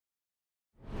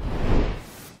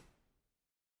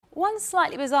One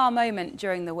slightly bizarre moment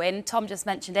during the win, Tom just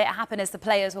mentioned it, happened as the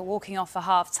players were walking off for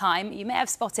half-time. You may have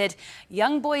spotted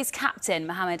young boys' captain,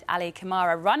 Mohamed Ali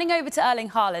Camara, running over to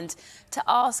Erling Haaland to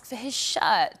ask for his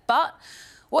shirt. But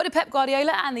what did Pep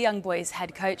Guardiola and the young boys'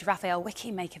 head coach, Raphael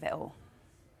make of it all?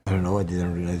 I don't know, I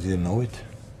didn't know it.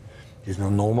 It's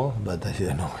not normal, but I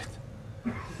didn't know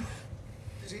it.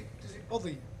 Does it bother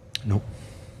you? No.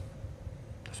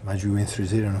 As much we win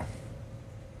 3-0 now.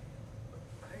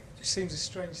 It just seems a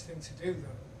strange thing to do,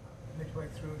 though, midway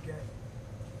through a game.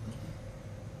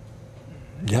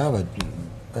 Yeah, but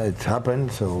it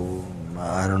happened, so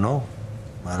I don't know.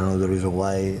 I don't know the reason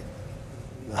why it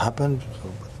happened, so,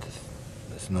 but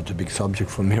it's not a big subject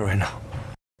for me right now.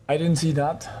 I didn't see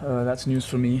that. That's news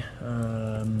for me.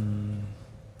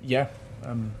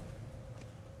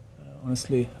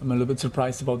 Honestly, I'm a little bit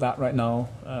surprised about that right now.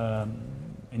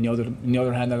 On the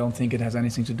other hand, I don't think it has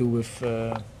anything to do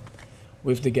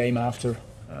with the game after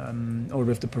or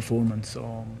with the performance.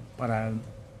 So, but I'll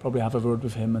probably have a word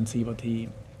with him and see what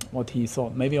he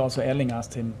thought. Maybe also Erling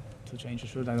asked him to change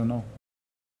his shirt. I don't know.